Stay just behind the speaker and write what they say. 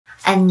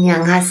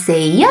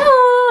안녕하세요.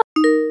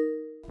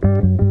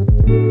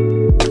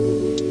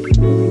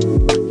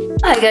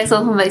 Hi guys,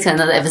 welcome back to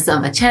another episode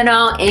of my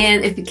channel.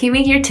 And if you came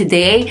in here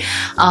today,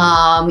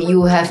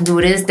 you have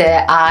noticed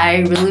that I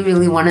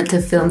really wanted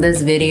to film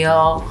this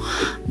video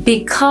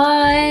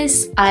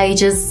because I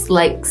just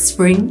like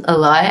spring a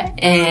lot,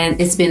 and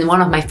it's been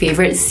one of my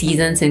favorite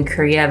seasons in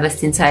Korea ever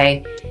since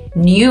I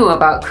knew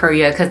about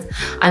Korea, because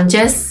I'm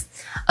just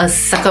a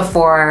sucker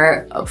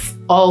for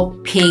all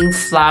pink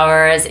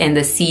flowers and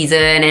the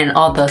season and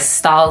all the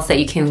styles that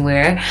you can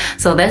wear.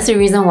 So that's the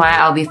reason why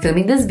I'll be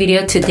filming this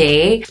video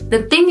today.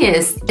 The thing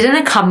is, I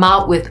didn't come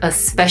out with a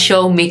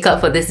special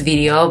makeup for this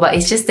video, but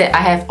it's just that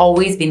I have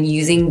always been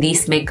using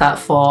this makeup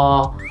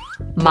for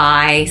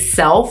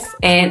myself,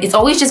 and it's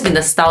always just been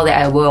the style that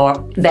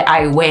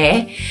I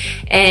wear,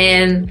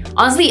 and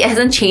honestly it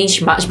hasn't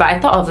changed much, but I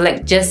thought of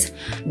like just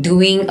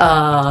doing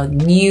a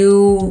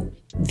new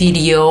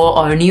video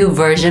or a new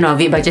version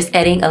of it by just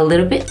adding a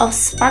little bit of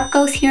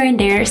sparkles here and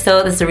there.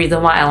 So that's the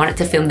reason why I wanted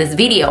to film this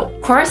video.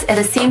 Of course, at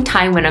the same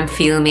time when I'm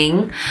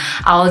filming,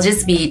 I'll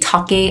just be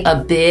talking a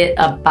bit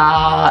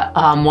about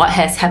what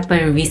has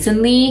happened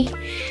recently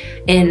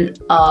in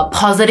a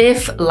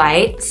positive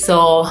light,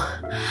 so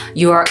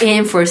you're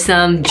in for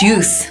some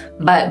juice.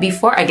 But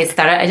before I get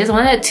started, I just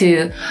wanted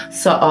to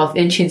sort of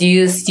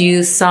introduce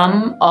you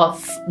some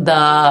of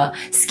the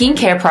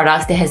skincare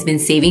products that has been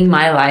saving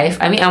my life.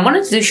 I mean, I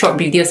wanted to do short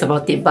videos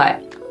about it,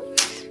 but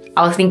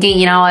I was thinking,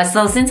 you know,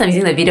 so since I'm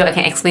using the video, I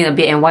can explain a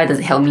bit and why does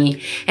it help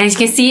me. And as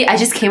you can see, I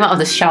just came out of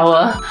the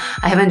shower.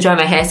 I haven't dried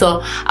my hair,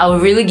 so I will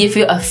really give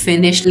you a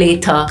finish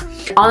later.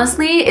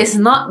 Honestly, it's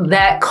not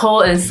that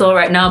cold in Seoul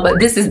right now, but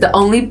this is the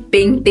only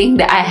pink thing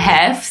that I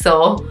have.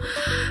 So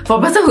for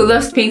a person who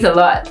loves pinks a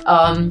lot,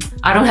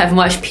 I don't have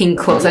much pink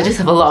clothes. I just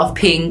have a lot of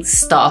pink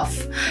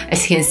stuff,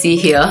 as you can see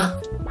here.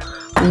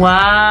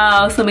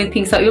 Wow, so many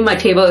pink stuff. Even my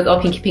table is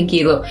all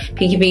pinky. Look,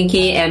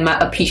 pinky, and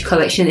my peach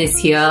collection is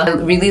here. I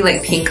really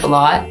like pink a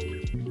lot.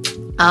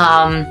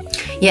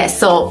 Yeah,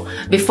 so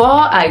before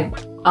I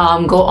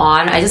go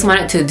on, I just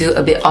wanted to do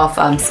a bit of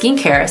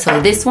skincare.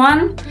 So this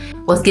one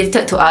was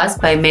gifted to us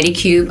by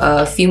Medicube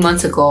a few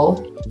months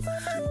ago.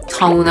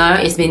 Toner,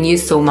 it's been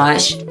used so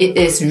much. It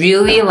is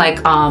really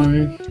like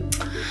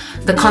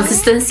the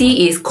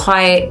consistency is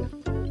quite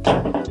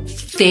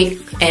thick,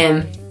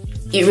 and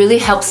it really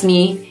helps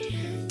me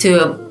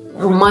to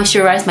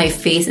moisturize my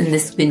face in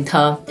this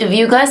winter. If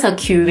you guys are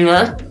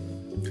curious,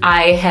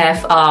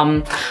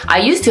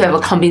 I used to have a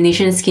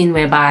combination skin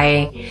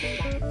whereby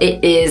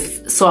it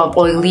is sort of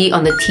oily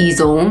on the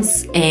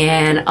T-zones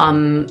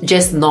and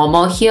just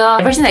normal here.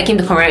 Ever since I came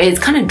to Korea, it's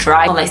kind of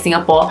dry, like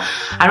Singapore.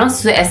 I don't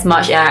sweat as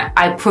much, and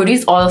I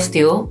produce oil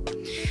still.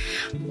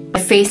 My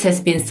face has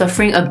been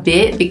suffering a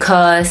bit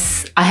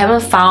because I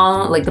haven't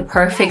found like the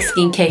perfect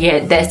skincare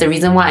yet. That's the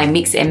reason why I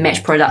mix and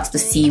match products to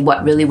see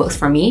what really works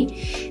for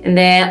me. And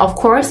then of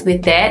course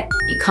with that,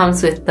 it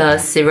comes with the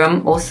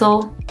serum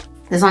also.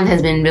 This one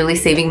has been really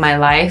saving my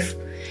life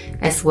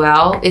as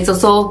well. It's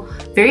also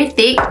very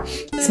thick,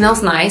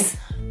 smells nice.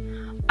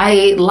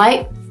 I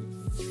like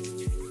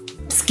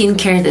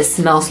skincare that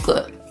smells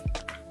good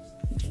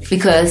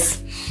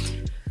because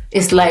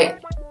it's like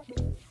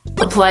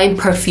applying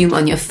perfume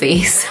on your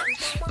face.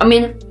 I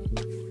mean,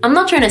 I'm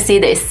not trying to say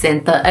that it's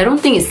scented. I don't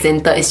think it's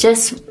scented. It's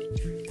just,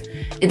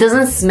 it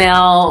doesn't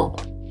smell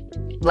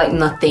like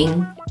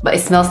nothing, but it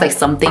smells like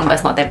something, but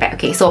it's not that bad.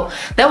 Okay, so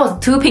that was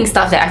two pink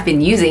stuff that I've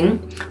been using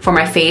for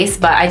my face,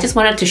 but I just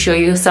wanted to show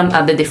you some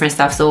other different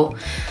stuff. So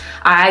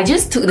I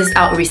just took this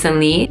out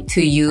recently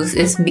to use.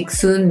 It's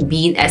Mixun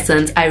Bean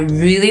Essence. I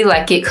really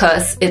like it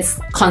because its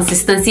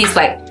consistency is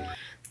like...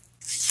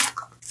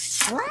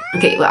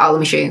 Okay, well, let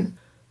me show you.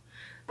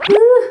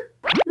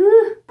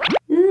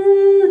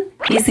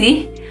 You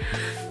see?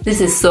 This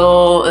is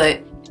so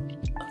like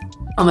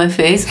on my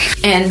face,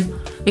 and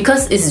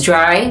because it's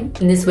dry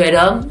in this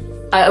weather,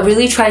 I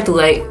really try to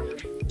like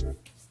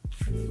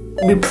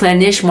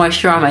replenish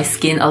moisture on my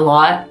skin a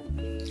lot.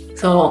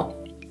 So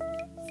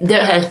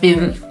that has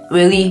been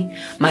really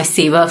my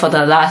saver for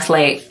the last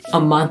like a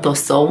month or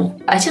so.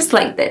 I just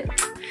like that.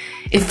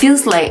 It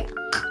feels like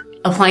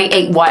applying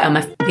egg white on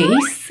my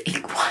face.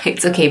 Egg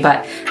white, okay,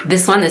 but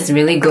this one is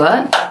really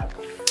good.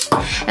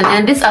 And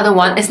then this other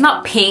one, it's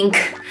not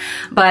pink,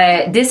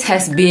 but this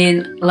has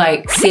been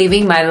like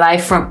saving my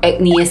life from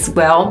acne as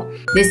well.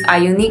 This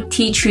Ionic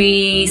Tea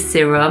Tree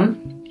Serum.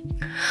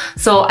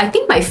 So I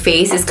think my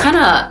face is kind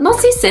of, not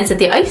say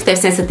sensitive, I used to have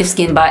sensitive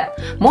skin, but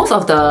most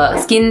of the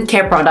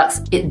skincare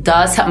products, it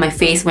does help my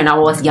face when I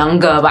was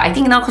younger. But I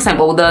think now because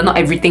I'm older, not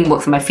everything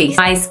works on my face.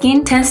 My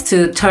skin tends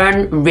to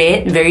turn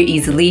red very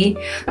easily.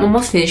 I'm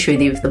almost finished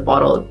already with the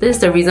bottle. This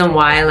is the reason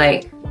why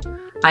like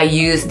I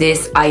use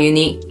this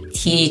Ionic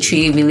Tea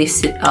Tree Relief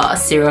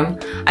Serum.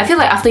 I feel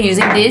like after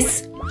using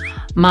this,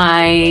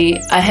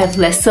 I have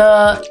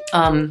lesser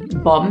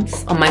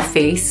bumps on my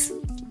face.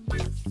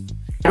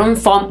 I don't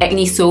form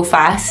acne so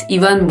fast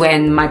even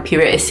when my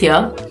period is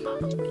here.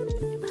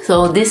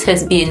 So this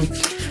has been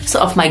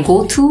sort of my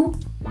go-to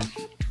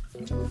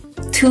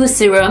two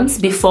serums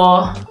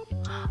before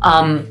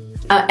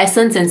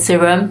essence and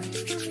serum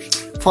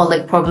for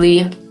like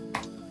probably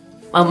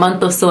a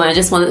month or so, and I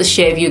just wanted to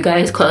share with you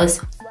guys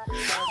because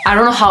I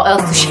don't know how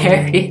else to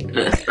share it.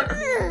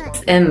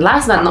 And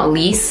last but not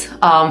least,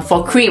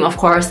 for cream, of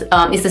course,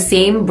 it's the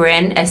same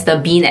brand as the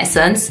bean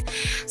essence.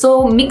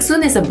 So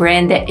Mixun is a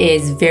brand that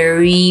is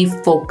very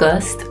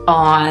focused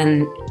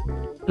on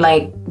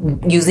like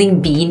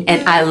using bean,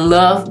 and I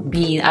love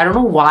bean. I don't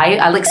know why.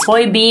 I like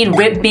soybean,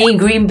 red bean,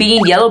 green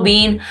bean, yellow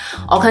bean,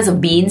 all kinds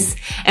of beans.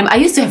 And I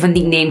used to have a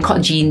nickname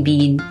called Jean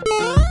Bean.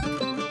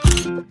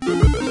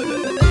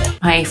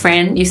 My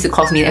friend used to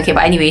call me that. Okay,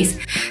 but anyways,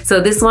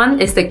 so this one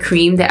is the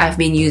cream that I've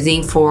been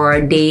using for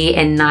day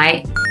and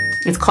night.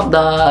 It's called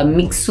the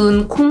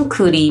Mixun Kung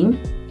Cream.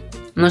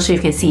 I'm not sure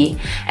if you can see.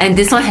 And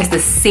this one has the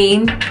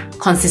same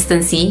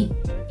consistency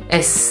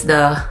as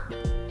the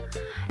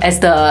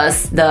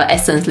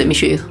essence. Let me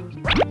show you.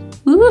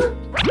 Ooh.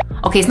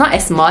 Okay, it's not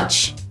as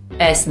much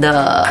as the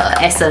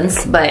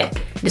essence, but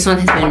this one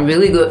has been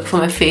really good for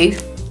my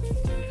face.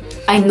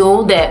 I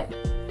know that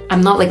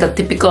I'm not like a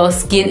typical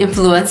skin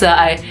influencer.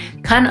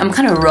 I'm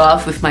kind of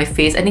rough with my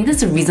face. I think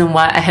that's the reason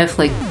why I have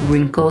like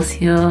wrinkles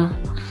here.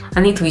 I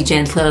need to be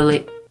gentler.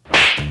 Like.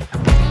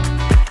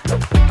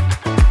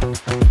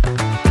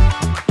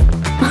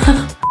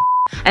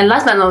 And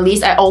last but not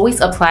least, I always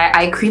apply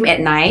eye cream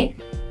at night.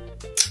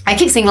 I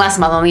keep saying last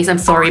but not least, I'm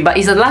sorry, but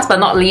it's the last but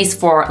not least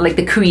for like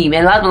the cream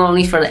and last but not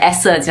least for the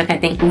essence, that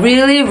kind of thing.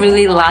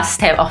 Really last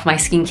step of my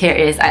skincare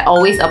is I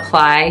always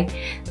apply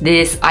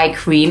this eye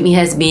cream. It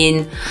has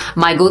been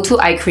my go-to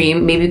eye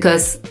cream, maybe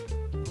because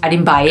I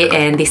didn't buy it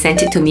and they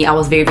sent it to me. I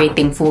was very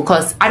thankful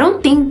because I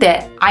don't think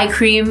that eye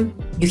cream,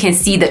 you can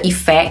see the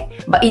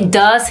effect, but it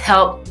does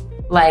help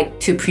like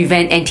to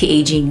prevent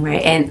anti-aging,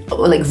 right? And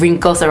like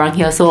wrinkles around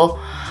here. So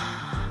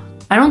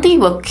I don't think it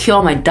will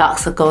cure my dark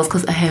circles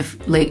because I have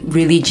like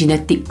really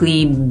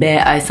genetically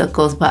bad eye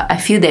circles, but I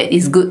feel that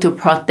it's good to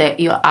protect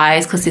your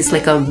eyes because it's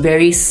like a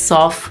very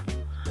soft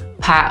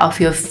part of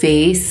your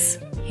face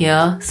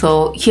here.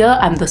 So here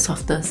I'm the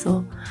softest,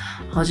 so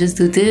I'll just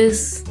do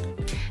this.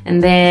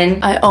 And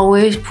then I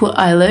always put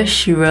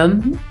eyelash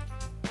serum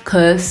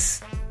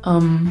because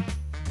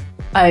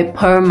I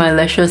perm my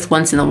lashes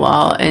once in a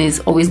while and it's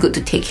always good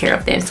to take care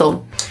of them.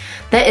 So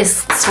that is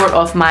sort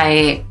of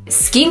my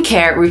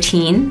skincare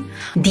routine.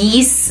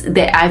 These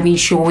that I've been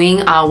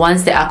showing are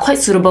ones that are quite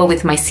suitable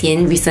with my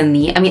skin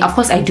recently. I mean, of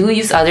course, I do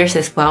use others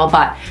as well,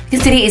 but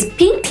because today is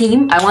pink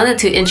theme, I wanted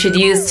to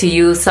introduce to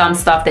you some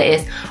stuff that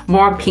is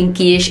more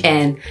pinkish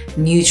and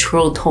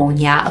neutral tone,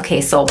 yeah?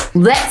 Okay, so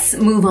let's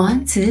move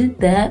on to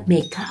the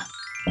makeup.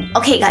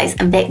 Okay guys,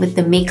 I'm back with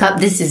the makeup.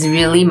 This is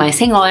really my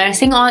Sin-Kor.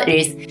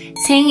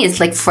 Sin is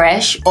like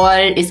fresh, Or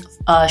is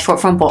short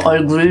form for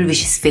얼굴,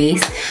 which is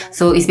face.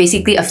 So it's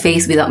basically a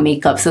face without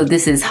makeup. So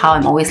this is how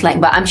I'm always like.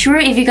 But I'm sure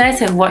if you guys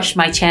have watched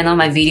my channel,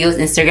 my videos,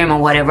 Instagram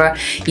or whatever,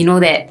 you know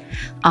that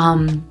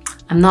I'm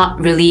not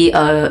really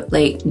a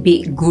like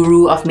big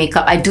guru of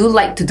makeup. I do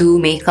like to do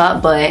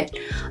makeup, but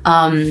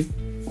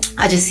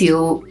I just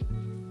feel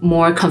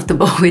more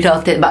comfortable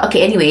without it. But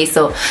okay, anyway,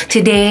 so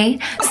today,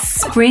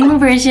 spring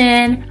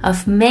version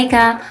of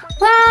makeup.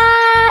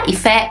 Wow,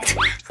 effect.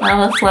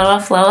 Flower, flower,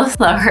 flower,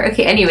 flower.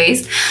 Okay,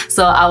 anyways,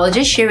 so I will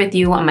just share with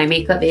you what my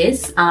makeup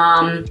is.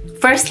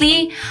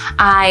 Firstly,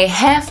 I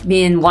have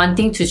been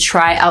wanting to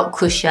try out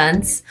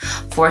cushions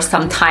for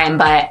some time,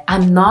 but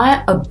I'm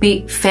not a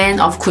big fan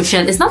of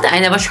cushions. It's not that I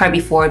never tried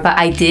before, but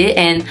I did,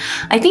 and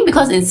I think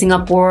because in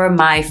Singapore,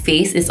 my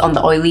face is on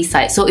the oily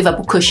side, so if I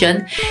put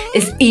cushion,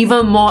 it's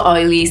even more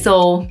oily,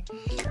 so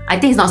I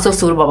think it's not so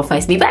suitable for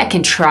face. Maybe I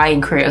can try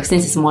in Korea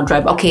since it's more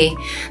dry. But okay,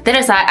 that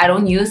aside, I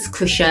don't use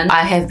cushion.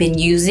 I have been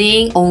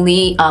using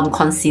only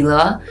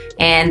concealer,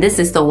 and this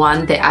is the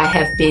one that I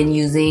have been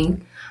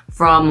using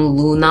from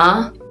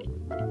Luna.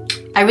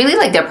 I really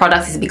like their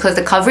products because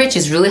the coverage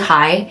is really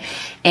high,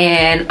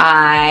 and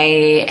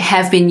I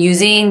have been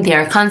using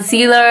their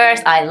concealers,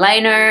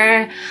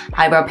 eyeliner,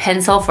 eyebrow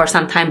pencil for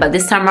some time, but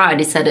this time around I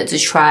decided to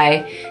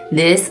try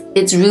this.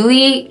 It's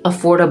really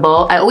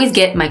affordable. I always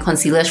get my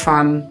concealers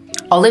from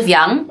Olive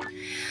Young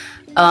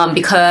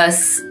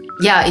because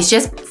yeah, it's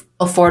just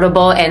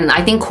affordable, and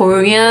I think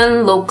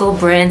Korean local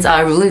brands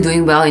are really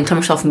doing well in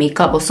terms of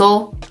makeup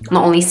also,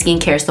 not only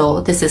skincare.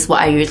 So this is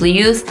what I usually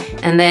use.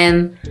 And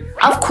then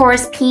of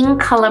course,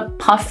 pink color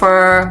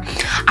puffer.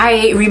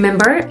 I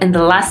remember in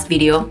the last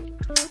video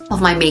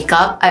of my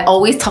makeup, I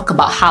always talk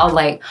about how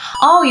like,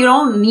 oh, you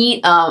don't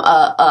need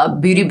a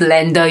beauty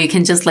blender, you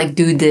can just like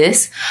do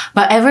this.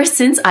 But ever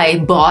since I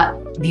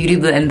bought beauty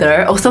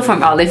blender, also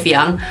from Olive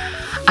Young,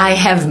 I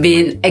have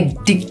been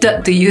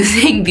addicted to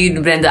using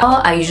beauty blender.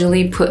 How I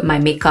usually put my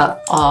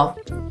makeup or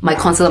my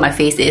concealer on my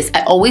face is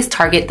I always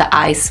target the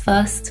eyes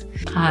first.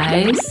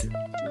 Eyes.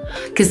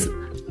 Because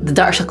the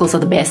dark circles are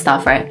the best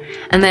stuff, right?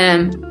 And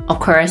then, of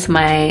course,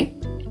 my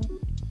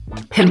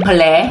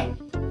pimple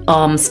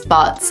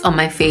spots on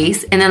my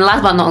face. And then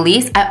last but not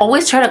least, I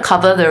always try to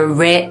cover the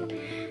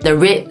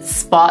red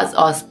spots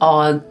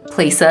or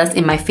places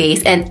in my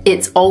face. And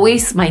it's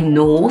always my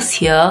nose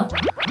here.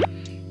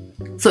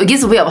 So it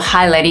gives a bit of a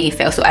highlighting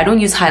effect. So I don't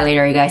use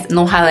highlighter, guys.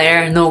 No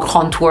highlighter, no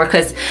contour,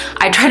 because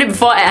I tried it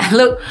before and I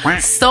look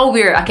so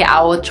weird. Okay,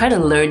 I will try to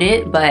learn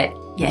it, but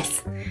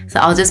yes. So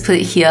I'll just put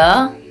it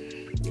here.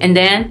 And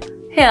then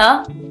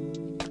here,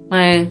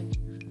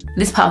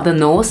 this part of the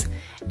nose.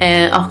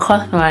 And of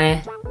course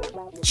my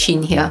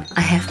chin here.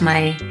 I have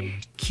my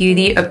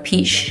cutie or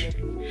peach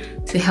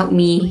to help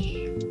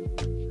me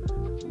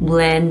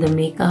blend the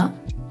makeup.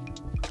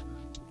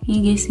 Can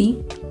you guys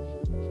see?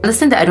 I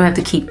understand that I don't have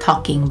to keep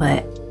talking,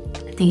 but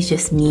I think it's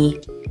just me.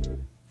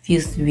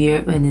 Feels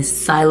weird when it's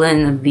silent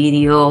in a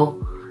video.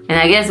 And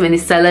I guess when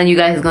it's silent, you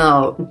guys are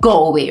gonna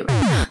go away.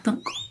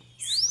 Don't go.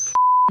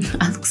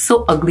 I look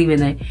so ugly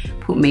when I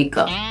put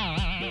makeup.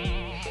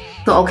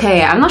 So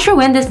okay, I'm not sure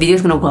when this video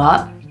is gonna go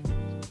up.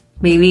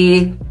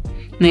 Maybe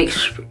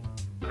next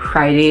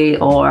Friday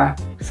or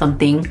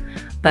something.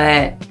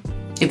 But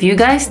if you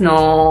guys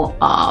know,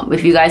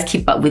 if you guys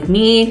keep up with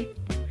me,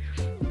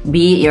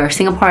 be it you're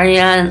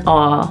Singaporean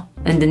or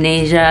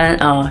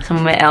Indonesian or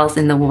somewhere else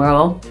in the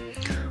world,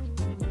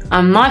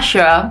 I'm not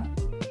sure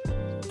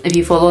if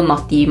you follow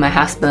Noti, my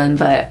husband,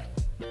 but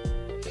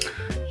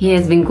he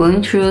has been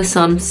going through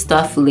some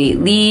stuff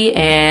lately,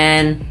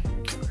 and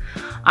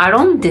I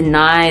don't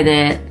deny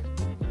that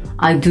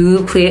I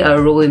do play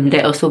a role in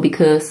that also,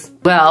 because,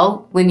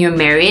 well, when you're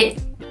married,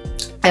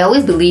 I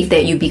always believe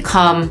that you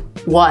become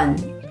one.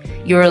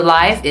 Your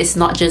life is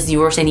not just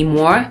yours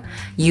anymore.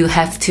 You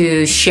have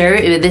to share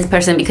it with this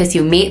person because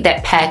you made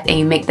that pact and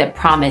you make that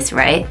promise,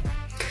 right?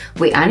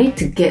 Wait, I need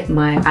to get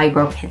my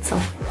eyebrow pencil.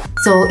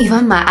 So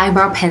even my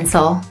eyebrow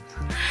pencil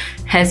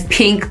has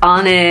pink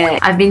on it.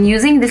 I've been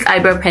using these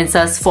eyebrow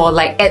pencils for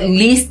like at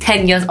least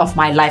 10 years of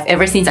my life,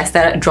 ever since I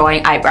started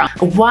drawing eyebrow.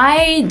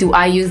 Why do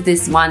I use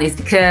this one is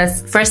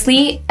because,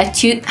 firstly,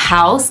 Etude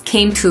House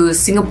came to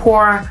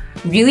Singapore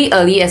really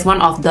early as one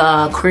of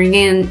the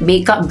Korean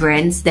makeup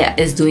brands that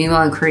is doing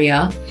well in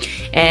Korea,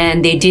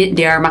 and they did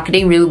their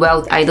marketing really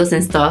well with idols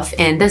and stuff,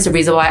 and that's the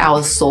reason why I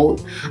was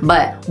sold.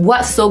 But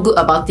what's so good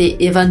about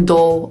it, even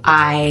though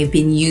I've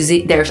been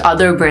using, there's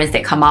other brands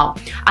that come out,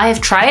 I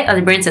have tried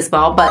other brands as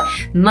well, but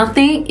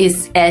nothing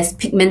is as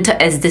pigmented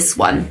as this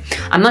one.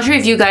 I'm not sure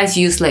if you guys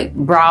use like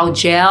brow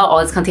gel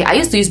or this kind of thing. I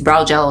used to use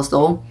brow gel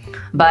also,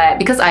 but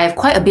because I have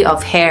quite a bit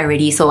of hair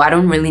already, so I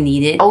don't really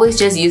need it. I always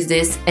just use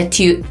this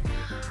Etude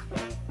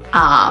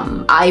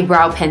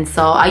eyebrow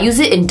pencil. I use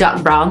it in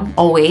dark brown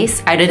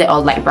always, either that or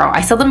light brown.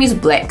 I seldom use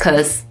black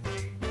because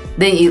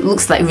then it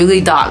looks like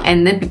really dark,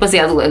 and then people say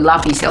I look like 蜡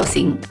笔小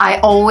新. I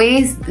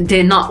always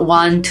did not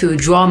want to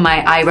draw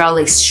my eyebrow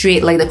like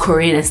straight like the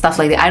Korean and stuff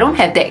like that. I don't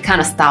have that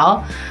kind of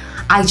style.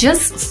 I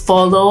just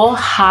follow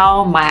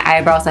how my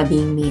eyebrows are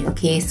being made,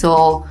 okay?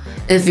 So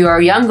if you're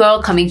a young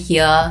girl coming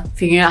here,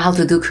 figuring out how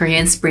to do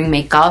Korean spring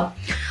makeup,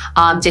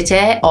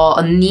 Jeanette or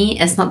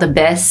언니 is not the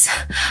best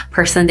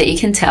person that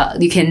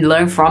you can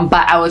learn from,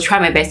 but I will try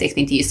my best to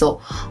explain to you. So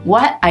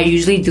what I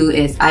usually do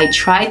is I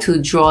try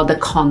to draw the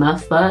corner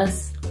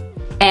first.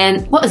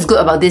 And what is good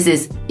about this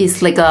is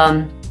it's like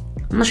I'm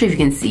not sure if you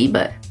can see,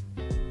 but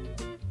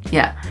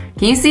yeah.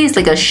 Can you see it's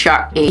like a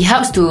sharp edge? It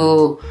helps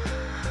to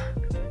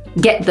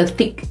get the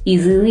thick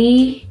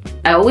easily.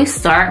 I always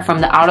start from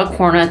the outer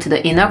corner to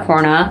the inner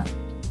corner.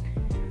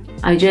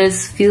 I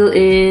just fill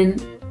in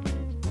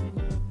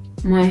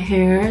my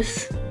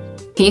hairs.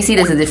 Can you see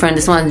there's a difference?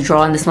 This one is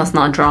drawn, this one's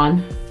not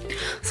drawn.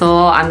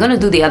 So I'm gonna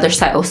do the other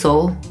side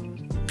also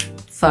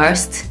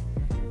first.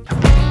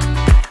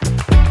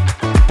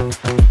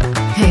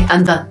 Okay,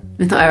 I'm done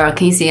with the eyebrow.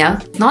 Can you see?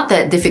 Yeah, not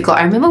that difficult.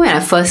 I remember when I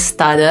first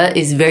started,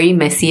 it's very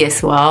messy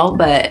as well,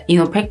 but you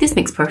know, practice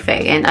makes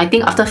perfect, and I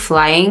think after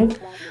flying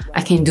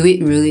I can do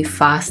it really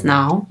fast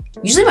now.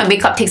 Usually my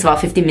makeup takes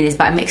about 15 minutes,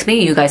 but I'm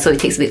explaining to you guys so it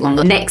takes a bit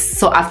longer. Next,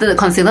 so after the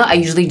concealer, I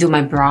usually do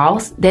my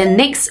brows. Then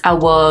next, I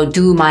will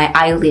do my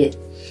eyelid.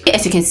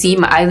 As you can see,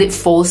 my eyelid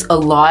folds a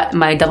lot.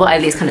 My double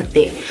eyelid is kind of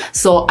thick.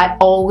 So I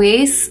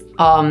always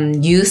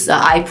use an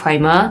eye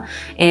primer.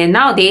 And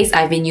nowadays,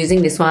 I've been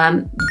using this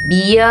one,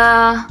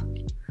 Bia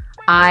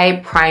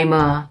Eye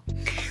Primer.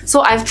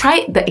 So I've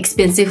tried the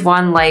expensive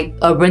one like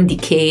Urban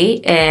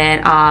Decay,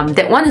 and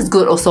that one is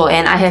good also,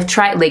 and I have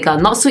tried like a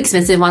not so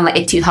expensive one like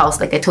Etude House,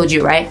 like I told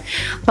you, right?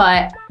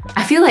 But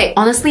I feel like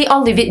honestly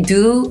all of it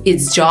do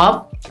its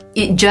job.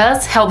 It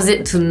just helps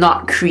it to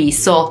not crease.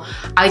 So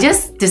I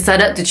just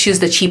decided to choose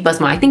the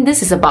cheapest one. I think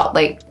this is about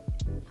like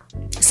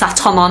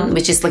 4,000원,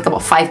 which is like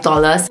about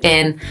 $5,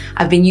 and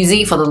I've been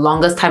using it for the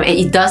longest time and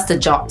it does the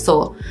job.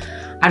 So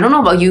I don't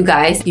know about you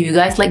guys. If you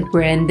guys like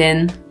brand,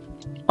 then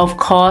of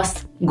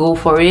course go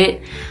for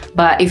it,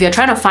 but if you're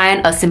trying to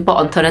find a simple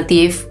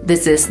alternative,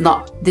 this is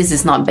not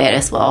bad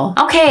as well.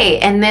 Okay,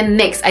 and then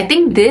next, I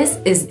think this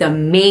is the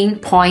main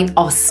point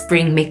of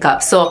spring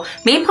makeup. So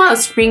main point of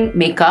spring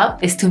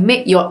makeup is to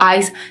make your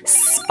eyes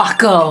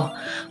sparkle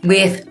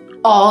with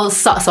all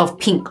sorts of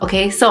pink.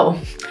 Okay, so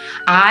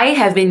I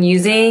have been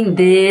using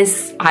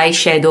this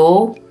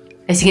eyeshadow.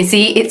 As you can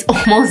see, it's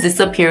almost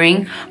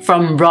disappearing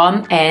from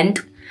Rom End.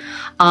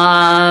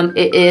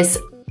 It is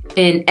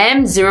in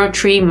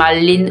M03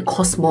 Marlin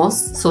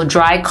Cosmos, so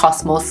Dry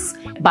Cosmos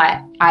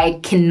but I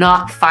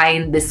cannot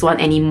find this one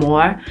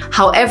anymore.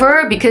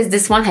 However, because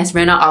this one has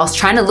run out, I was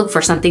trying to look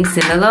for something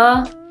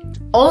similar.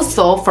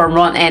 Also from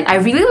Ron-N, I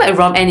really like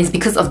Ron-N is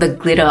because of the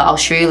glitter. I'll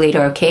show you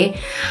later, okay?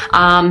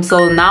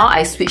 So now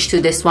I switched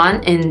to this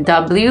one in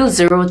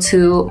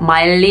W02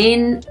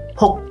 Mylene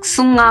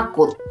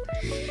Boksungakot.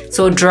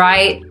 So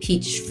dried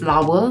peach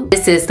flower.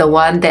 This is the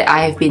one that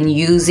I have been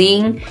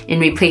using in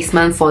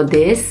replacement for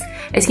this.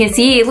 As you can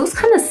see, it looks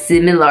kind of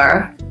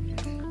similar,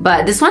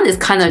 but this one is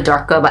kind of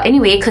darker. But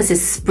anyway, because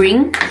it's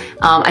spring,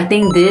 I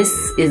think this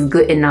is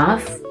good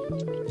enough.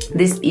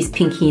 This is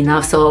pinky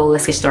enough, so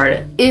let's get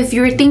started. If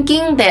you're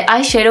thinking that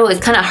eyeshadow is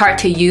kind of hard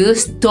to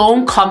use,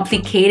 don't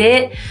complicate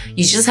it.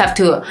 You just have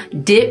to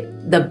dip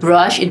the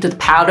brush into the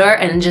powder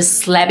and just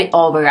slap it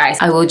over your eyes.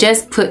 I will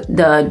just put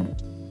the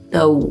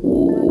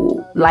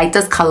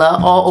lightest color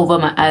all over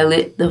my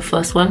eyelid, the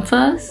first one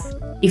first.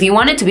 If you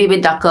want it to be a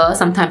bit darker,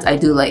 sometimes I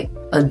do like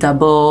a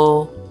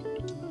double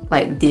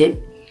like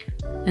dip,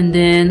 and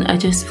then I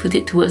just put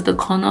it towards the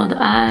corner of the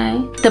eye.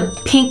 The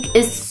pink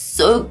is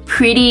so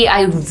pretty.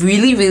 I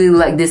really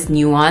like this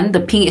new one. The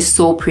pink is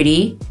so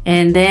pretty.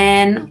 And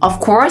then of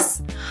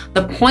course,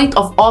 the point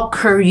of all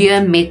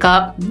Korean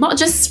makeup, not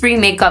just spring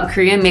makeup,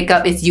 Korean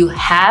makeup, is you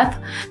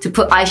have to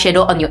put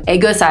eyeshadow on your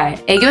애교살.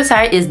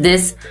 애교살 is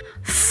this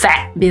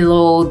fat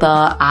below the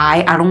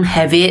eye. I don't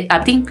have it.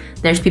 I think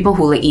there's people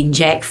who like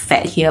inject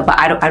fat here, but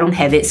I don't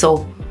have it,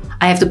 so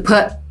I have to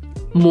put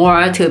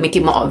more to make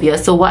it more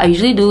obvious. So what I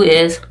usually do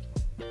is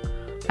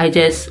I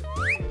just,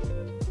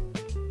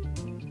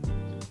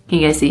 can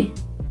you guys see?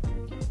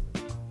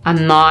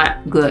 I'm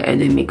not good at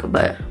doing makeup,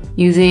 but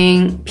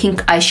using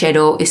pink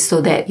eyeshadow is so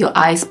that your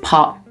eyes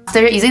pop.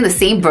 After using the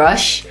same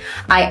brush,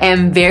 I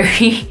am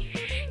very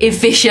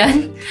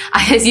efficient.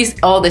 I just use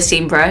all the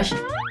same brush.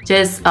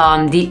 Just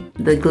dip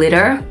the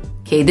glitter.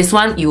 Okay, this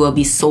one you will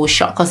be so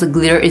shocked because the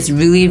glitter is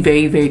really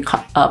very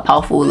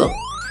powerful. Look,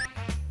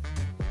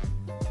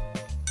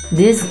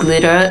 this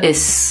glitter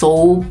is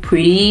so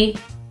pretty.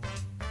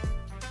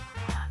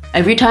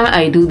 Every time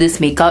I do this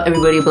makeup,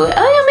 everybody will be like,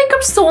 "Oh, your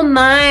makeup's so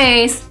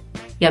nice."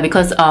 Yeah,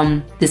 because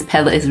this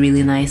palette is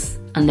really nice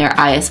under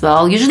eye as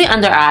well. Usually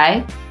under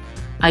eye,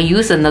 I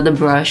use another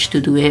brush to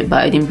do it,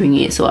 but I didn't bring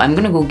it, so I'm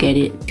gonna go get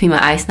it between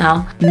my eyes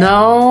now.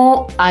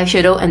 No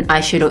eyeshadow and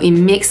eyeshadow, it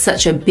makes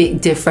such a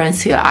big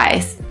difference to your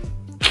eyes.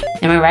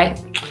 Am I right?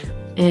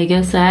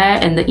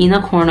 애교살 and the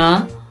inner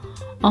corner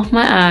of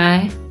my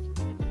eye.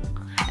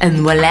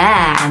 And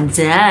voila, I'm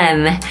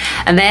done.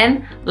 And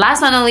then,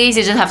 last but not least,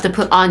 you just have to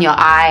put on your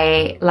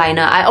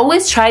eyeliner. I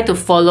always try to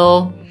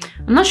follow,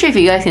 I'm not sure if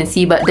you guys can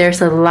see, but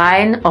there's a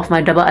line of my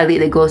double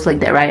eyelid that goes like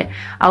that, right?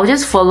 I'll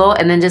just follow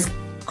and then just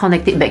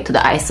connect it back to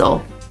the eye.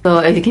 So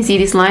if you can see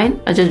this line,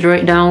 I just draw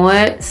it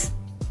downwards,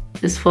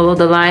 just follow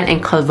the line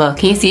and cover.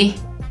 Can you see?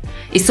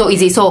 It's so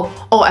easy. So,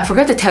 oh, I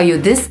forgot to tell you,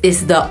 this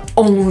is the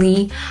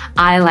only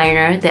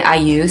eyeliner that I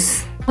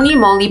use. Holy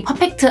moly,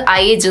 perfect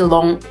eye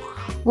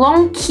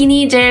long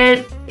Kini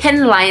Gel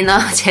pen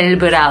liner gel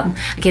brown.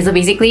 Okay, so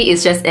basically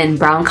it's just in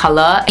brown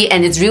color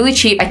and it's really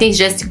cheap. I think it's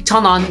just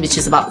turn on, which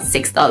is about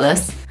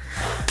 $6.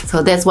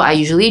 So that's what I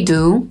usually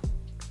do.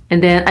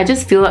 And then I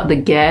just fill up the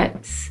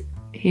gaps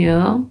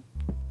here.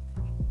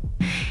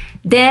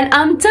 Then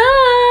I'm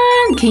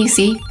done! Can you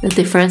see the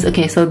difference?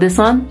 Okay, so this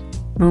one,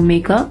 no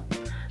makeup.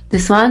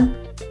 This one,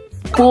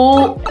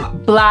 full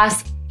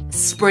blast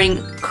spring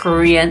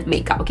Korean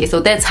makeup. Okay, so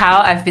that's how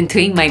I've been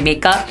doing my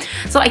makeup.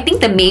 So I think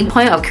the main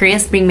point of Korean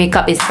spring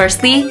makeup is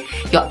firstly,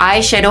 your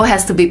eyeshadow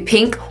has to be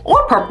pink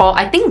or purple.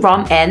 I think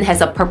Ron-N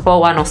has a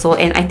purple one also,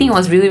 and I think it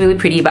was really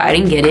pretty, but I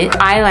didn't get it.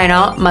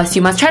 Eyeliner,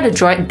 you must try to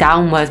draw it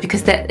downwards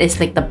because that is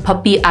like the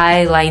puppy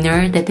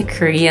eyeliner that the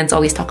Koreans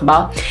always talk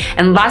about.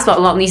 And last but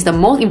not least, the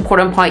most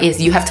important point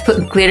is you have to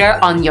put glitter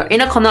on your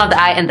inner corner of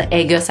the eye and the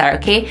애교살,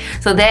 okay?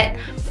 So that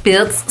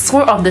builds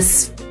sort of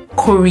this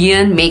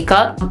Korean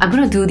makeup. I'm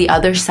gonna do the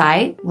other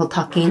side while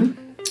talking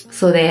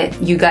so that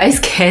you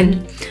guys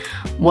can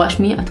watch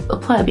me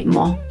apply a bit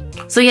more.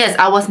 So yes,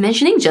 I was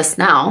mentioning just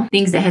now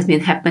things that has been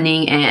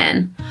happening,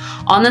 and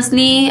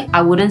honestly,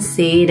 I wouldn't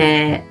say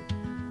that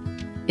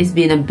it's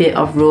been a bit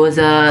of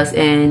roses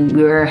and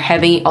we're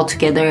having it all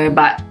together,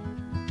 but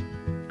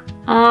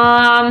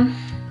I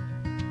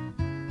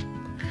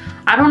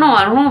don't know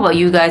about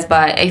you guys,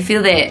 but I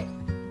feel that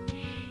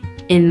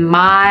in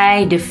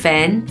my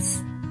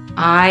defense,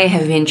 I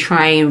have been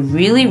trying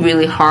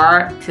really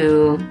hard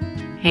to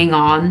hang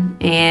on,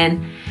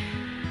 and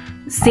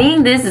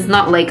saying this is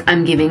not like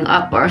I'm giving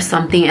up or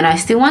something, and I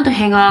still want to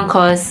hang on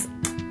because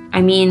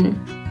I mean,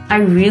 I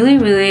really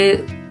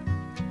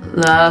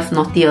love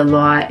Noti a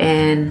lot,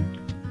 and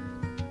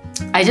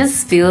I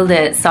just feel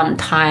that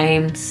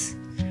sometimes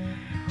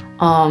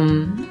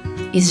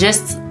it's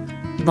just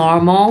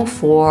normal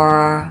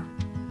for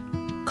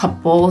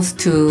couples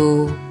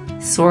to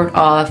sort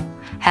of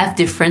have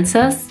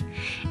differences.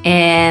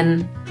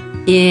 And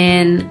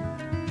in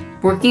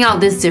working out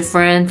this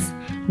difference,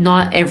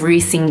 not every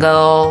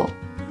single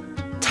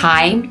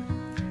time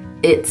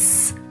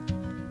it's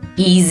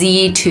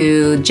easy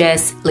to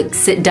just like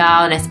sit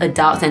down as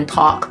adults and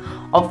talk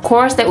Of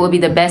course, that would be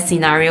the best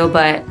scenario,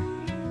 but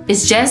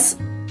it's just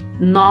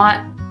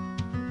not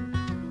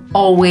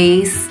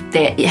always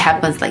that it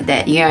happens like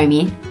that, you know what I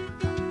mean?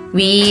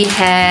 We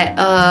had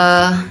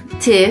a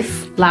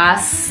tiff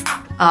last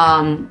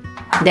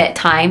that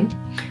time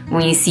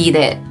when you see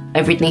that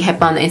everything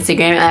happened on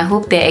Instagram, and I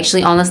hope that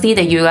actually honestly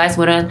that you guys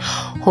wouldn't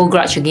hold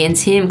grudge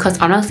against him, because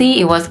honestly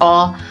it was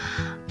all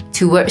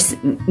towards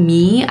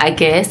me, I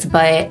guess,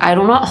 but I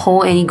do not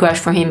hold any grudge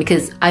for him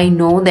because I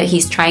know that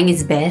he's trying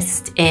his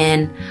best,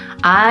 and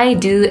I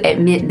do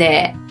admit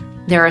that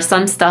there are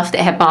some stuff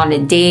that happened on the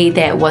day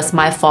that was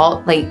my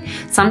fault. Like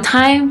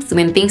sometimes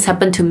when things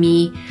happen to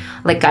me,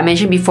 like I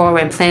mentioned before,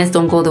 when plans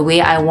don't go the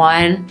way I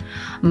want,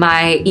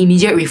 my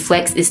immediate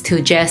reflex is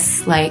to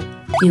just like,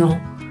 you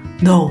know,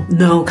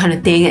 no kind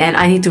of thing, and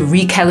I need to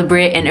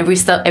recalibrate and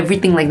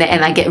everything like that,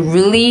 and I get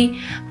really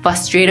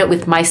frustrated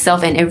with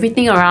myself and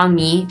everything around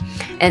me,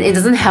 and it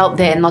doesn't help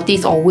that Noti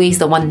is always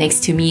the one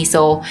next to me,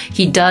 so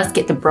he does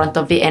get the brunt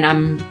of it, and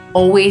I'm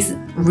always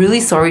really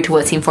sorry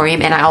towards him for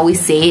him, and I always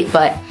say it,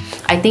 but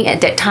I think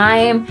at that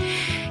time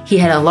he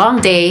had a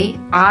long day,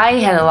 I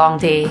had a long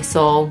day,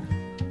 so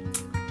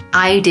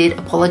I did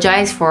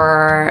apologize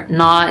for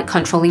not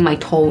controlling my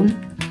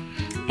tone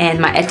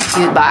and my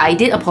attitude, but I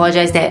did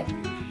apologize that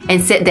and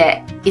said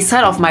that it's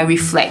sort of my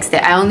reflex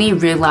that I only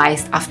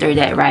realized after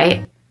that,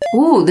 right?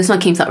 Ooh, this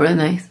one came out really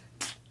nice.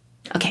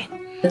 Okay.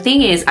 The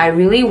thing is, I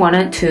really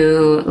wanted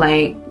to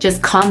like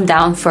just calm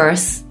down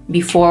first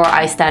before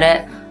I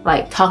started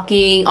like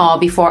talking, or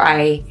before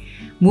I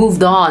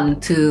moved on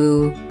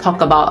to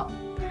talk about,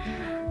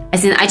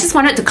 as in I just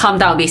wanted to calm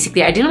down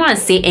basically. I didn't want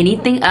to say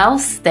anything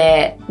else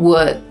that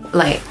would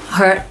like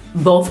hurt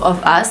both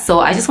of us, so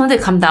I just wanted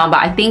to calm down,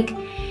 but I think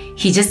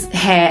he just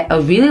had a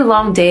really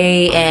long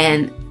day,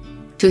 and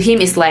to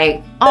him it's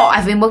like, oh,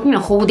 I've been working the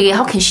whole day,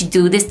 how can she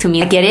do this to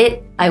me? I get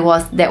it,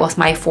 that was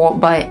my fault,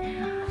 but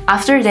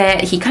after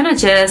that he kind of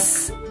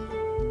just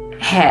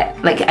had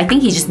like, I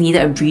think he just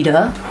needed a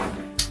breather,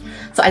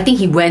 so I think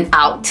he went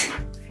out.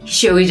 He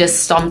surely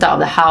just stormed out of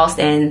the house,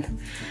 and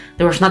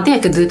there was nothing I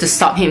could do to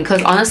stop him,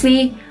 because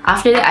honestly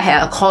after that I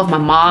had a call with my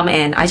mom,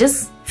 and I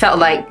just felt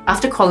like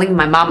after calling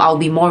my mom I'll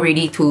be more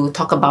ready to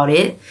talk about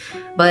it,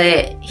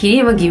 but he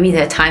didn't even give me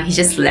that time, he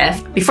just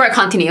left. Before I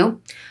continue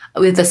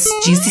with the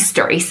juicy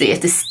story, so you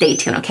have to stay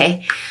tuned,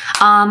 okay?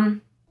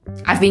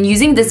 I've been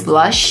using this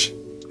blush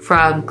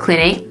from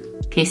Clinique.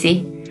 Can you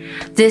see?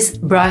 This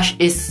blush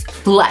is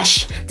so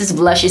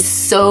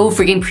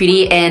freaking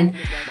pretty, and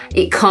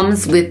it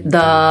comes with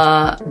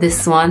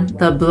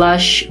the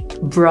blush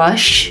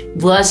brush,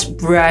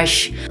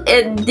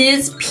 and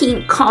this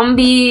pink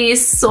combi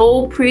is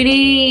so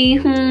pretty.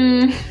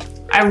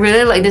 I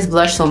really like this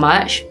blush so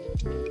much,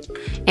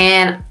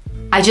 and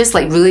I just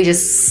like really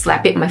just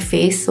slap it in my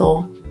face,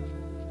 so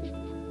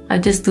I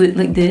just do it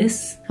like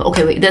this.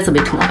 Okay, wait, that's a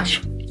bit too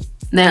much.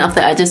 Then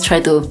after I just try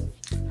to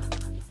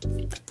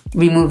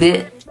remove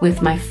it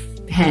with my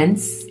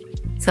hands.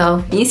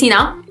 So can you see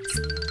now?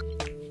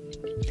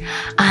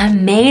 I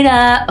made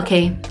up.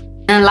 Okay,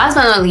 and last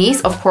but not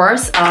least, of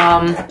course,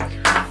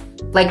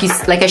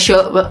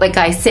 like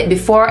I said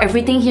before,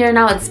 everything here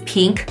now it's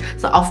pink,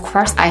 so of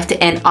course I have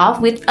to end off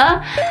with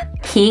a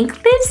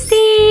pink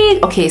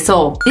lipstick. Okay,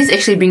 so this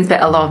actually brings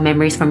back a lot of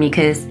memories for me,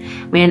 because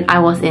when I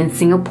was in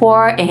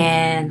Singapore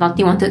and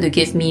Noti wanted to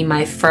give me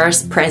my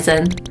first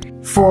present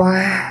for,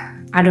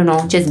 I don't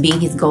know, just being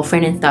his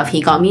girlfriend and stuff,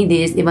 he got me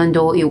this, even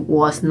though it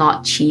was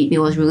not cheap, it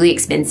was really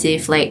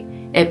expensive. Like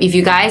if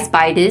you guys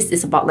buy this,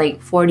 it's about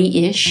like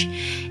 40-ish,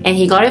 and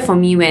he got it for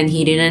me when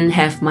he didn't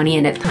have money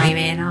at that time,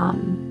 and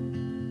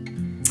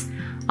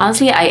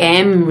honestly I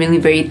am really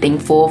very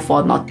thankful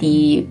for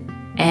Noti,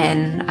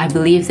 and I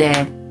believe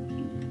that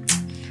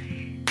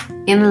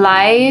in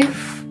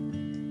life,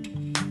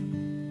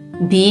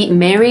 be it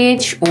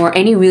marriage or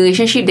any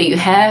relationship that you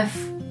have,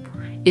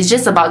 it's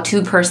just about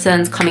two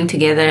persons coming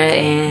together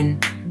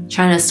and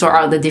trying to sort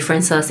out the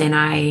differences, and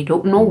I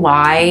don't know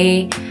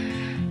why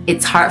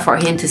it's hard for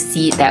him to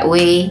see it that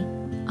way.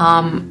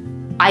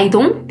 I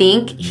don't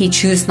think he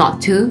chose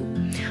not to,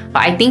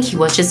 but I think he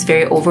was just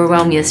very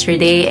overwhelmed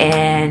yesterday,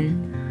 and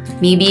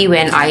maybe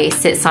when I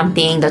said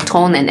something, the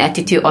tone and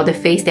attitude or the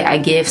face that I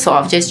give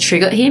sort of just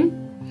triggered him.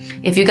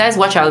 If you guys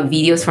watch our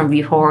videos from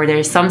before,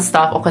 there's some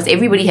stuff, of course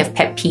everybody have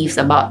pet peeves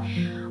about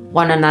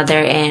one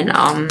another, and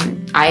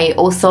I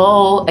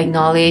also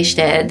acknowledge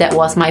that that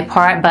was my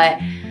part, but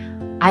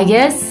I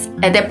guess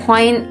at that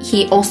point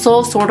he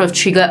also sort of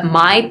triggered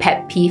my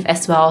pet peeve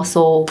as well,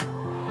 so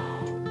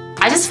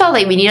I just felt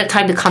like we needed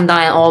time to calm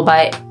down and all,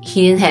 but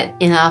he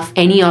didn't have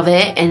any of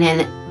it, and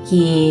then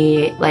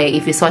he, like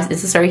if you saw his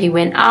Insta story, he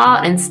went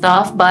out and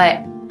stuff.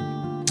 But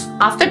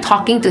after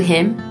talking to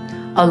him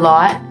a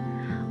lot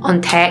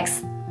on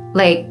text,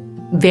 like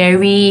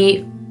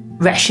very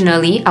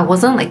rationally, I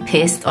wasn't like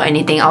pissed or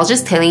anything. I was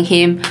just telling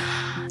him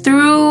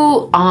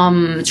through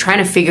trying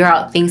to figure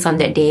out things on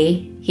that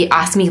day. He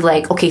asked me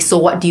like, okay, so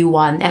what do you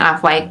want? And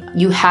I'm like,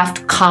 you have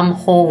to come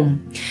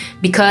home,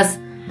 because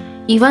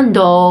even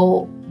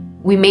though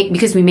we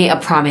made a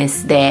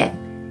promise that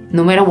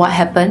no matter what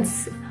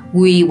happens,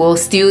 we will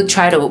still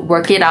try to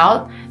work it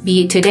out.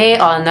 Be it today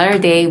or another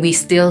day, we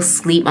still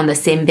sleep on the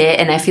same bed.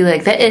 And I feel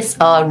like that is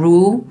a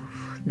rule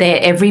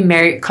that every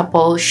married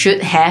couple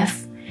should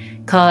have.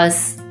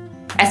 Because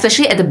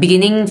especially at the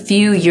beginning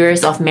few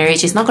years of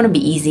marriage, it's not going to be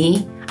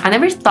easy. I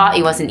never thought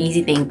it was an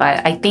easy thing,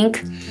 but I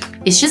think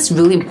it's just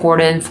really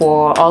important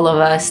for all of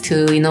us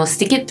to, you know,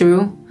 stick it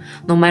through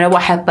no matter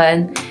what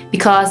happened.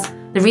 Because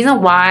the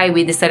reason why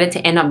we decided to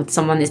end up with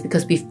someone is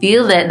because we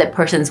feel that that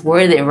person's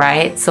worth it,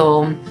 right?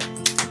 So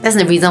that's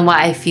the reason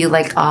why I feel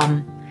like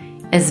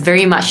it's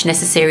very much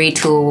necessary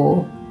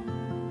to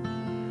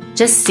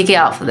just stick it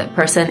out for that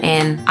person.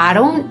 And I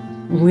don't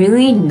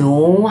really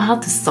know how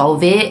to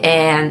solve it,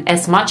 and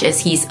as much as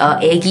he's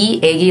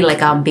eggy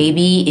like a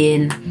baby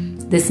in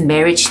this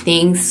marriage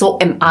thing, so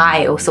am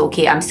I also,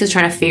 okay? I'm still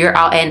trying to figure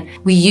out, and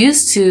we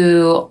used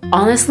to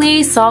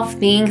honestly solve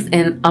things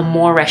in a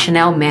more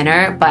rational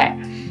manner, but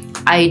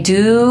I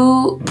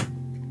do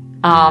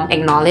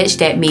acknowledge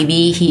that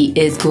maybe he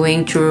is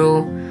going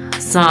through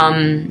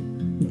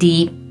some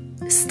deep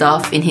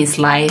stuff in his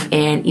life,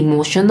 and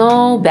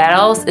emotional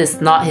battles is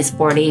not his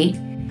forte.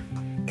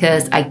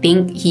 Because I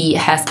think he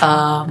has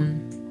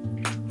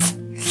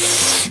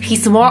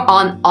he's more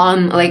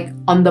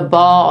on the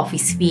ball of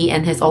his feet,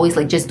 and he's always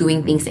like just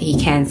doing things that he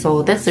can.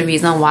 So that's the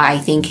reason why I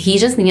think he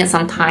just needed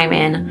some time,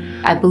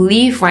 and I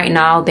believe right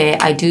now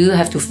that I do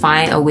have to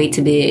find a way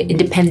to be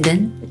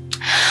independent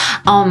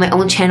on my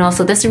own channel.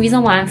 So that's the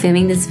reason why I'm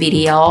filming this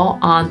video.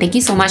 Thank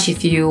you so much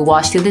if you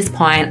watched till this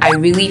point. I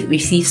really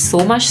received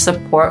so much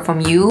support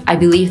from you. I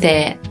believe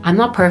that I'm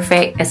not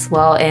perfect as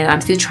well, and I'm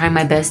still trying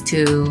my best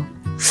to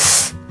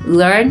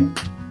learn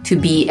to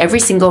be every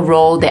single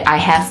role that I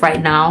have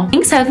right now.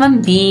 Things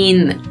haven't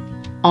been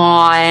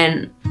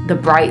on the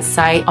bright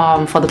side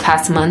for the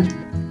past month.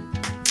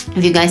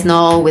 If you guys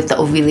know, with the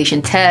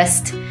ovulation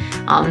test,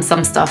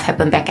 some stuff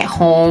happened back at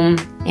home,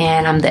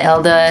 and I'm the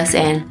eldest,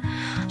 and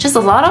just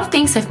a lot of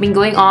things have been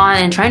going on,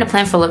 and trying to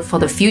plan for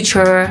the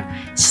future.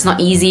 It's just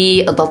not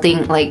easy.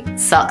 Adulting like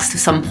sucks to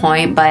some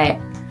point, but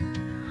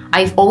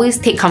I've always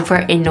take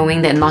comfort in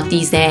knowing that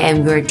Noti's there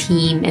and we're a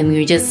team and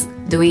we're just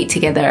doing it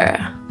together.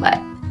 But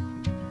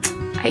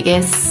I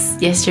guess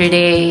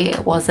yesterday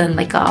wasn't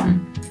like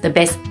the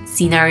best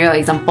scenario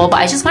example, but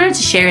I just wanted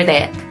to share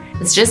that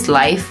it's just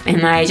life,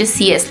 and I just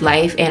see it as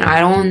life, and I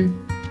don't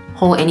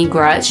hold any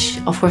grudge.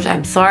 Of course,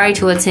 I'm sorry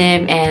towards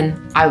him, and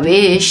I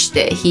wish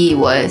that he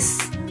was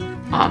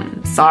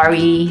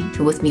sorry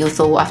towards me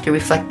also after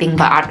reflecting,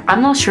 but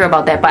I'm not sure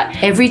about that. But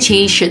every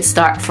change should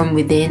start from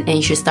within, and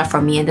it should start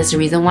from me, and that's the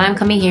reason why I'm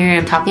coming here.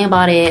 I'm talking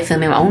about it,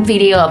 filming my own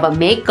video about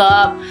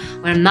makeup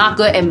when I'm not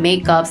good at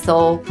makeup.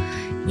 So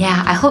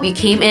yeah, I hope you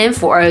came in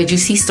for a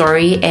juicy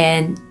story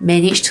and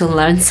managed to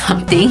learn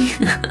something.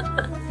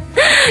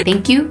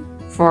 Thank you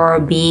for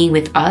being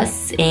with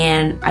us,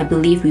 and I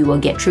believe we will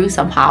get through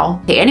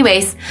somehow. Okay,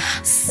 anyways,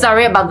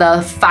 sorry about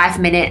the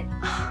 5-minute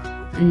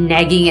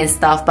nagging and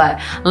stuff, but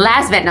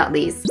last but not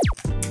least,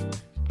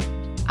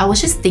 I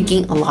was just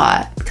thinking a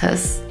lot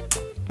because,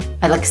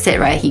 like I said,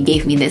 right, he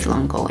gave me this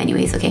long ago.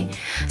 Anyways, okay,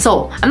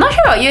 so I'm not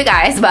sure about you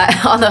guys,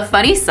 but on the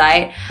funny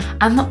side,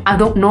 I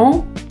don't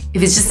know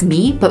if it's just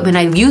me, but when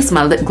I use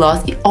my lip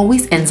gloss, it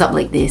always ends up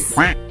like this.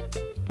 Can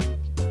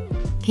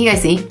you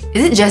guys see?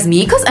 Is it just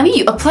me? Because I mean,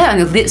 you apply on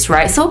your lips,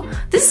 right? So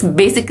this is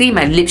basically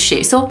my lip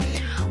shade. So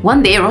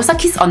one day, Rosa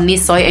kissed on me,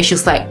 saw it, and she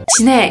was like,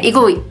 "Jeanette,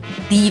 이거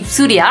네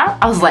입술이야?"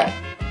 I was like,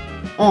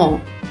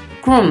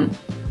 그럼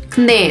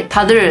근데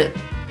다들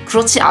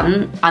그렇지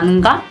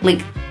않은가?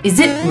 Like, is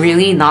it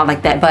really not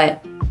like that?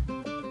 But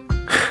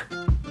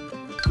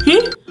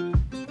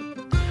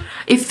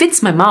it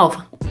fits my mouth.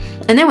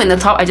 And then when the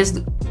top, I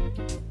just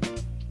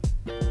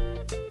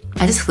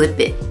flip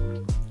it.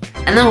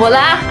 And then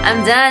voila,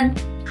 I'm done.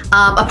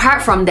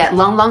 Apart from that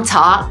long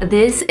talk,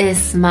 this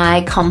is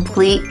my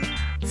complete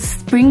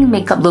spring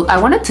makeup look. I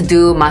wanted to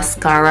do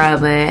mascara,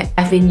 but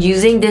I've been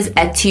using this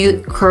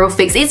Etude Curl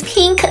Fix. It's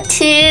pink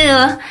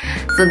too!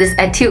 So this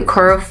Etude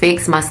Curl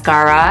Fix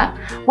mascara,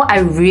 what I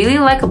really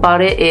like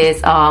about it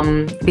is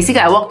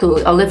basically I walked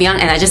to Olive Young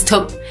and I just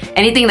took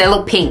anything that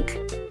looked pink.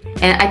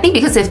 And I think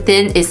because it's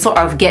thin, it sort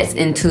of gets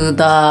into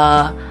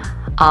the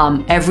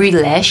every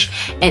lash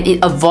and it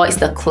avoids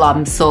the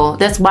clump. So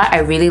that's why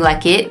I really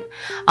like it.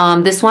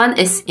 This one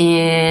is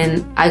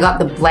in, I got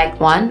the black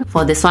one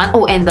for this one.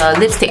 Oh, and the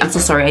lipstick, I'm so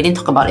sorry, I didn't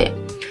talk about it.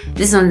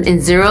 This one in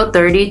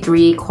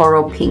 033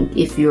 Coral Pink,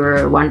 if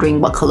you're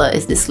wondering what color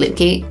is this lip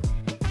cake.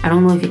 I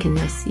don't know if you can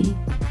just see.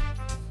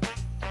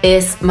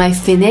 It's my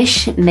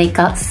finished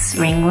makeup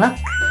spring look.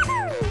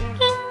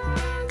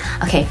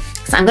 Okay,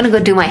 so I'm gonna go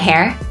do my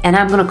hair and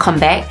I'm gonna come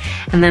back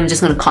and then I'm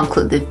just gonna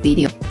conclude the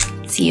video.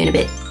 See you in a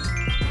bit.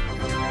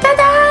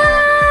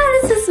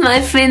 Ta-da! This is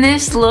my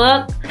finished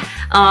look.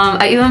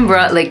 I even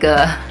brought like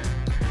a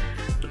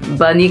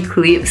bunny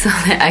clip so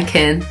that I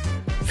can...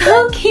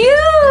 So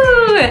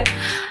cute!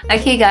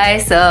 Okay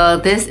guys, so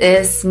this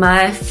is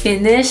my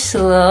finished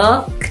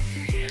look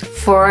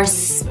for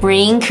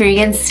spring,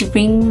 Korean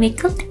spring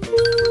makeup.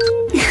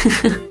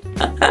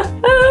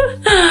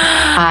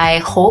 I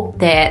hope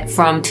that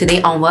from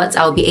today onwards,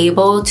 I'll be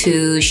able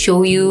to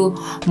show you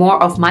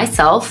more of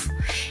myself,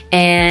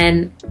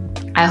 and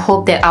I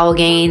hope that I'll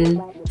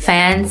gain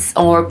fans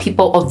or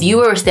people or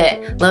viewers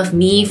that love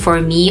me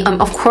for me.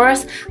 Of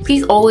course,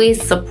 please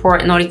always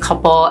support Naughty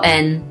Couple,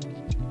 and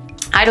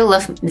I do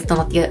love Mr.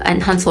 Noti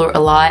and Hansol a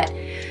lot.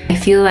 I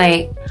feel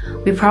like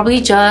we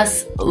probably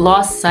just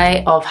lost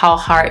sight of how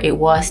hard it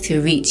was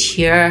to reach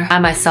here. I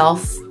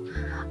myself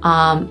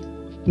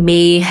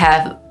may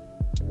have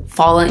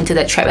fallen into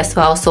that trap as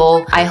well.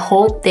 So I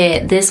hope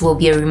that this will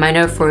be a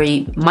reminder for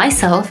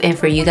myself and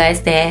for you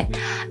guys that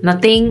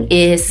nothing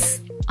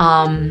is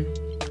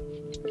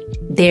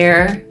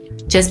there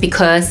just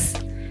because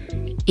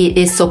it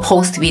is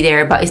supposed to be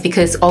there, but it's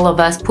because all of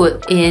us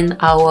put in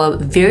our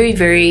very,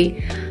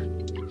 very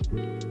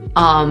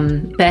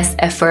best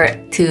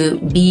effort to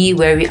be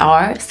where we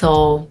are.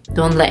 So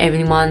don't let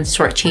everyone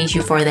shortchange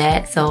you for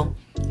that. So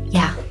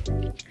yeah,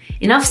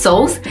 enough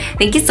souls.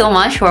 Thank you so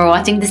much for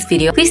watching this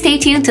video. Please stay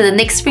tuned to the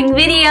next spring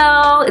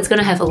video. It's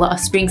gonna have a lot of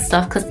spring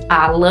stuff because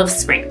I love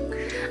spring.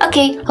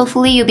 Okay,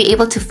 hopefully you'll be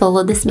able to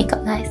follow this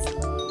makeup, guys.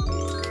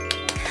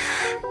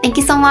 Thank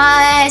you so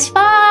much.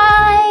 Bye.